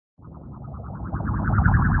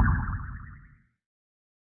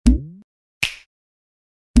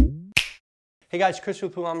Hey guys, Chris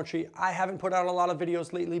with Phenolic. I haven't put out a lot of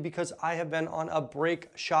videos lately because I have been on a brake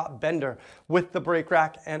shop bender with the Break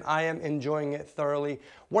RAK and I am enjoying it thoroughly.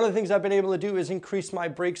 One of the things I've been able to do is increase my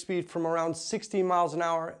brake speed from around 60 miles an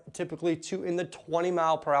hour typically to in the 20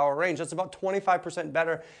 mile per hour range. That's about 25%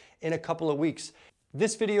 better in a couple of weeks.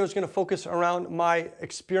 This video is going to focus around my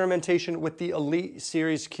experimentation with the Elite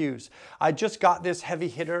series cues. I just got this heavy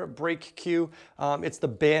hitter brake cue. It's the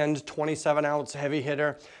band 27 ounce heavy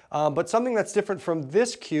hitter. But something that's different from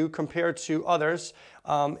this cue compared to others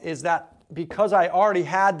is that because I already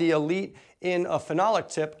had the Elite in a Phenolic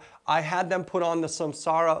tip, I had them put on the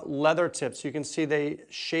Samsara leather tips. You can see they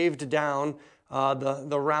shaved down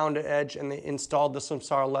the round edge and they installed the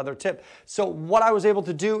Samsara leather tip. So what I was able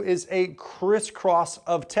to do is a crisscross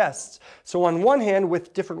of tests. So on one hand,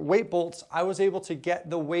 with different weight bolts, I was able to get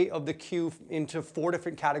the weight of the cue into 4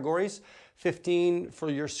 different categories. 15 for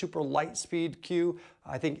your super light speed cue,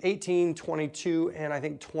 I think 18, 22, and I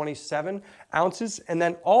think 27 ounces. And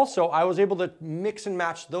then also I was able to mix and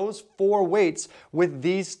match those 4 weights with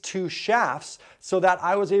these 2 shafts so that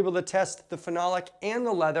I was able to test the Phenolic and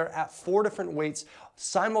the leather at 4 different weights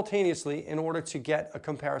simultaneously in order to get a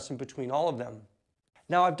comparison between all of them.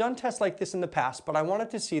 Now, I've done tests like this in the past, but I wanted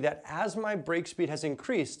to see that as my brake speed has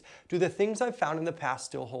increased, do the things I've found in the past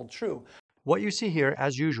still hold true? What you see here,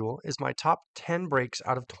 as usual, is my top 10 brakes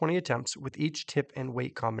out of 20 attempts with each tip and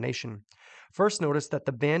weight combination. First, notice that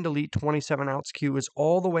the Band Elite 27 ounce cue is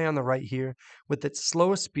all the way on the right here, with its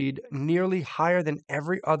slowest speed nearly higher than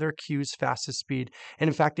every other cue's fastest speed. And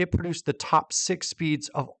in fact, it produced the top 6 speeds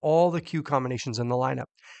of all the cue combinations in the lineup.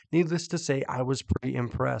 Needless to say, I was pretty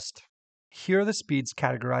impressed. Here are the speeds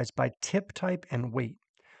categorized by tip type and weight.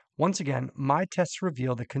 Once again, my tests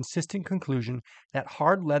reveal the consistent conclusion that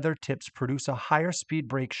hard leather tips produce a higher speed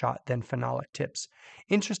brake shot than Phenolic tips.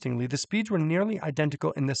 Interestingly, the speeds were nearly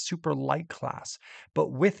identical in the super light class,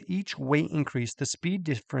 but with each weight increase, the speed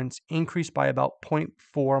difference increased by about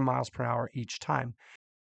 0.4 miles per hour each time.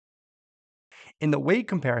 In the weight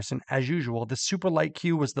comparison, as usual, the super light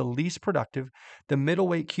cue was the least productive, the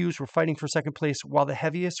middleweight cues were fighting for second place, while the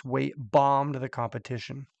heaviest weight bombed the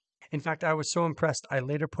competition. In fact, I was so impressed, I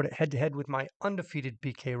later put it head-to-head with my undefeated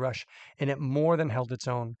BK Rush, and it more than held its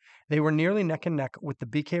own. They were nearly neck and neck, with the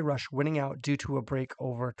BK Rush winning out due to a brake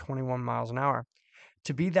over 21 miles an hour.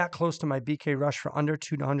 To be that close to my BK Rush for under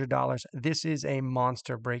 $200, this is a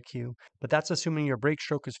monster brake cue. But that's assuming your brake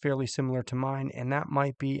stroke is fairly similar to mine, and that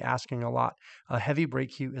might be asking a lot. A heavy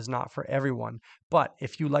brake cue is not for everyone, but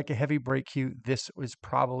if you like a heavy brake cue, this is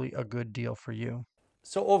probably a good deal for you.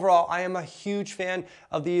 So overall, I am a huge fan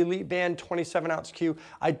of the Elite Band 27 ounce cue.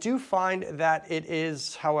 I do find that it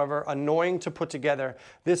is, however, annoying to put together.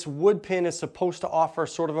 This wood pin is supposed to offer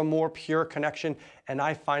sort of a more pure connection, and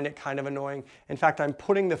I find it kind of annoying. In fact, I'm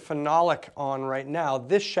putting the Phenolic on right now.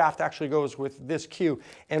 This shaft actually goes with this cue,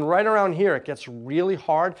 and right around here it gets really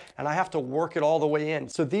hard, and I have to work it all the way in.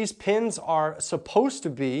 So these pins are supposed to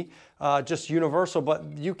be just universal,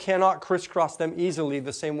 but you cannot crisscross them easily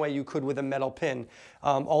the same way you could with a metal pin.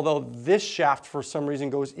 Although this shaft for some reason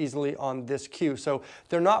goes easily on this cue. So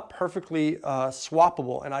they're not perfectly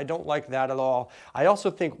swappable, and I don't like that at all. I also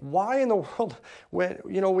think, why in the world, when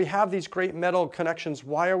we have these great metal connections,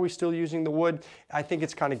 why are we still using the wood? I think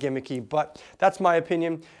it's kind of gimmicky, but that's my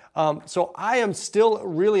opinion. So I am still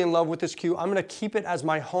really in love with this cue. I'm going to keep it as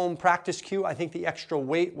my home practice cue. I think the extra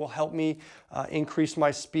weight will help me increase my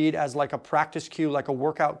speed as like a practice cue, like a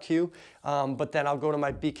workout cue. But then I'll go to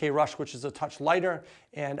my BK Rush, which is a touch lighter,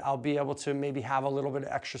 and I'll be able to maybe have a little bit of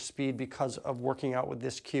extra speed because of working out with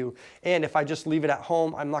this cue. And if I just leave it at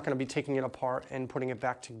home, I'm not going to be taking it apart and putting it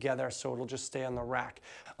back together, so it'll just stay on the rack.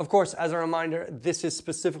 Of course, as a reminder, this is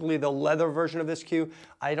specifically the leather version of this cue.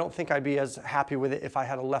 I don't think I'd be as happy with it if I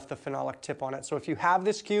had left the Phenolic tip on it. So if you have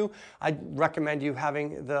this cue, I'd recommend you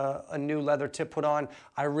having a new leather tip put on.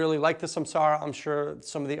 I really like the Samsara. I'm sure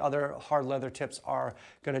some of the other hard leather tips are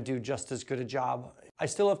going to do just as good a job. I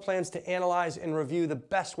still have plans to analyze and review the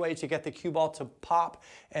best way to get the cue ball to pop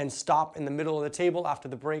and stop in the middle of the table after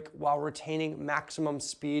the break while retaining maximum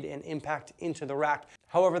speed and impact into the rack.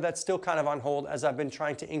 However, that's still kind of on hold as I've been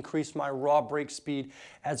trying to increase my raw brake speed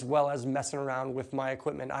as well as messing around with my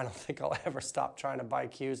equipment. I don't think I'll ever stop trying to buy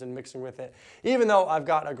cues and mixing with it, even though I've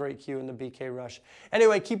got a great cue in the BK Rush.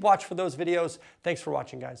 Anyway, keep watch for those videos. Thanks for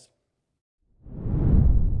watching, guys.